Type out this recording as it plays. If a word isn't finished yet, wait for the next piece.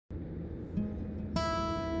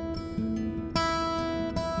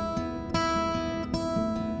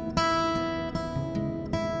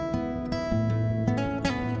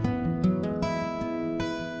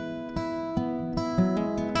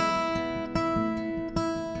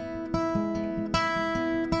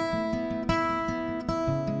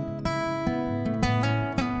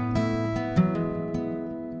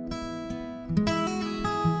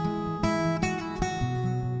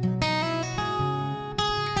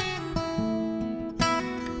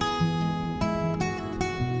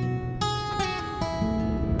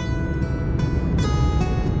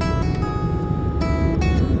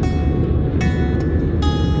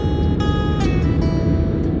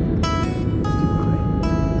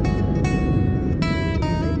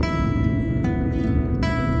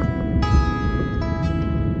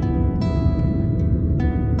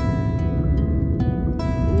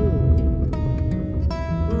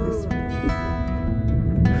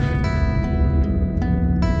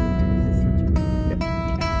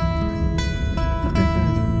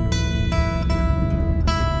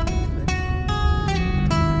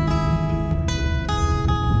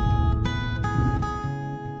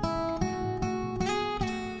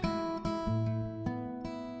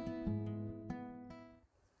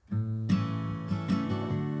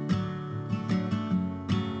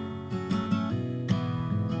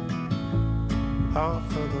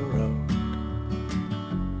off of the road,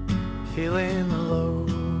 feeling the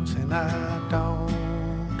lows, and I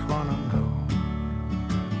don't wanna know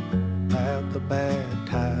about the bad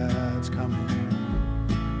tides coming.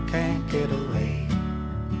 Can't get away,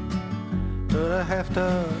 but I have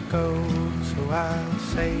to go, so I'll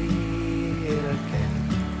say it again.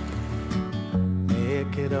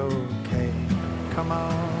 Make it okay, come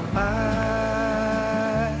on by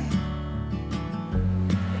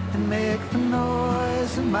and make the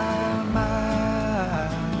noise in my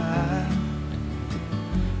mind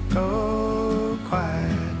go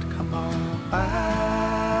quiet. Come on by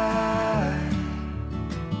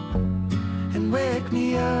and wake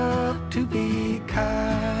me up to be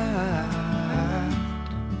kind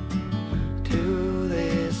to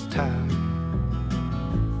this time.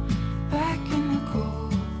 Back in the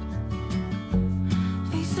cold,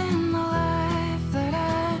 facing the life that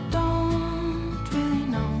I don't really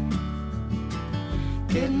know,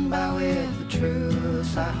 getting by with the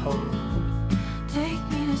truths I hold. Take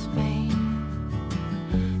me to Spain,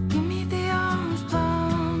 give me the orange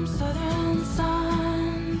plum southern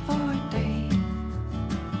sun for a day.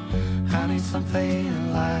 I need something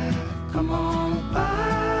in life, come on by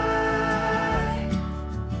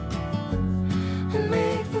and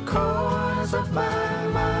make the corners of my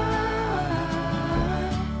mind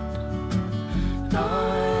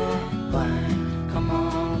not blind. Come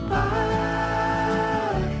on by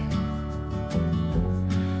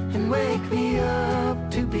and wake me up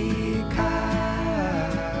to be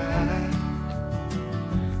kind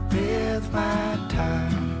with my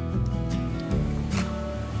time.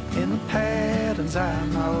 In the patterns I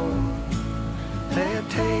know, they'll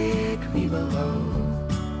take me below.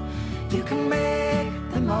 You can make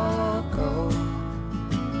them all go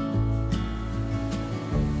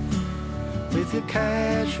with your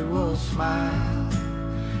casual smile,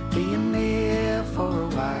 being near for a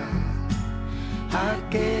while. I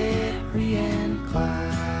get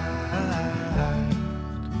re-inclined.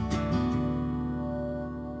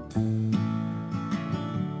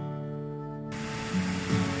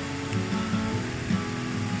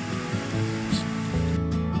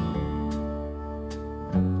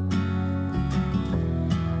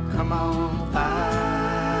 Come on by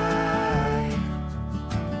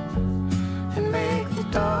and make the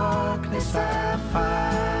darkness I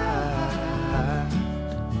find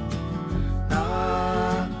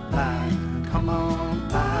not blind. Come on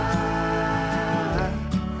by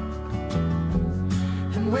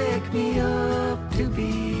and wake me up to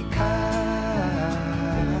be kind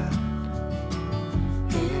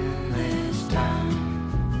in this time.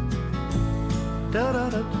 Da da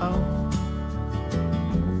da da.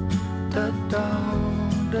 Da da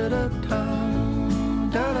da da da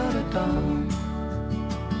da da da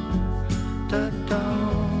da da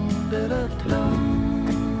da da da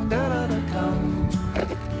da da da da.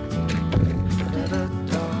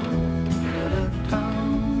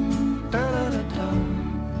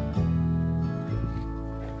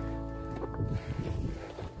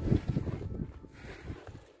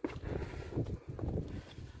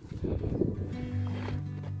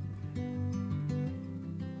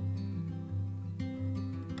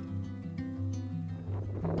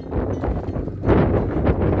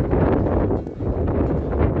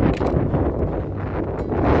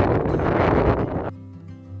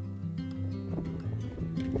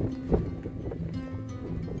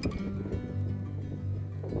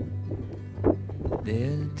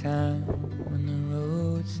 There's a time when the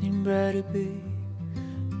roads seem bright to be,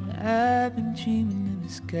 and I've been dreaming of the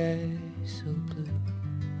sky so blue.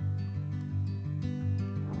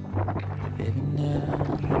 Every now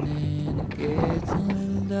and then it gets a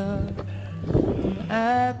little dark, and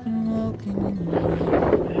I've been walking in the rain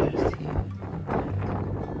with you.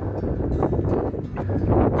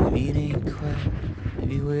 Maybe it ain't quite,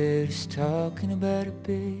 maybe we're just talking about it,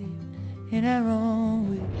 babe, in our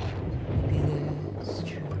own way. Maybe that's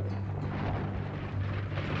true.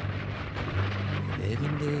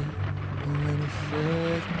 Every day a little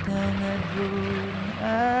further down that road,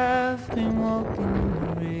 I've been walking in the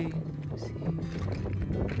rain with you.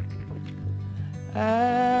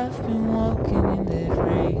 I've been walking in that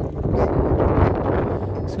rain with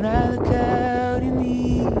you. So when I look out in the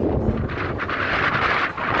evening,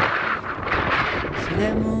 see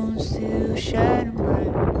that moon still shining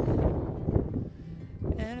bright,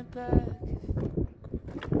 and a back.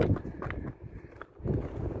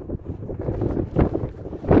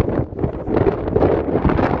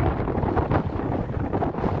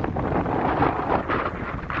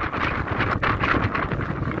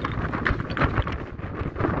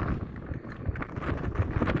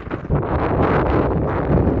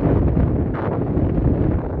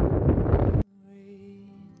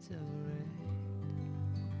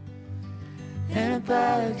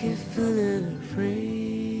 pocket full of praise.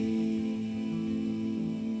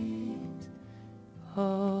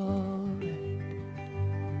 Alright.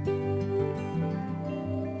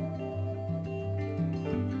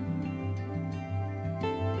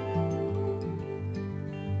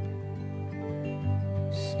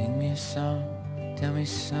 Sing me a song, tell me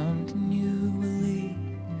something you believe,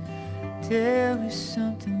 tell me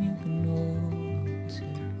something you can hold to.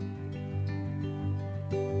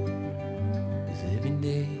 'Cause every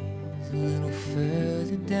day is a little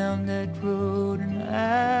further down that road, and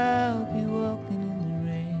I'll be walking in the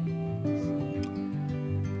rain.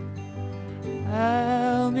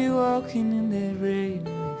 I'll be walking in the rain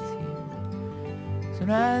with you. So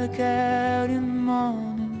when I look out in the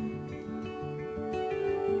morning,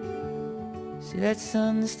 see that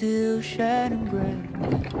sun still shining bright,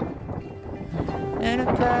 and a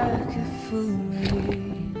pocket full of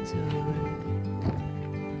rain's alright,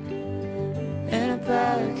 and a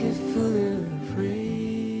pocket full of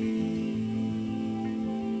rain's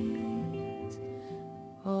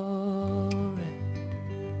alright.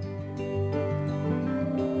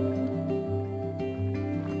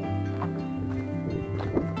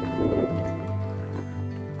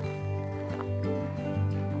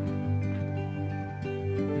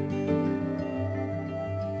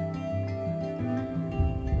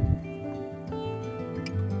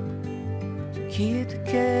 Keep the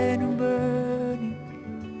candle burning,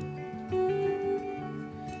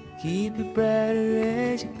 keep it brighter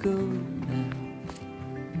as you go now,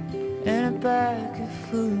 and a pocket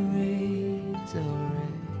full of rain's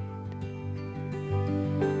alright,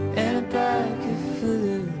 and a pocket full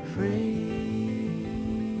of rain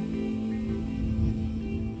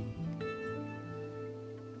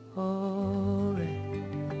alright.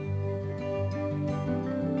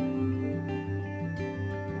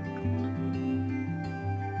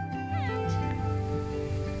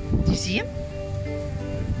 Tu zie hem?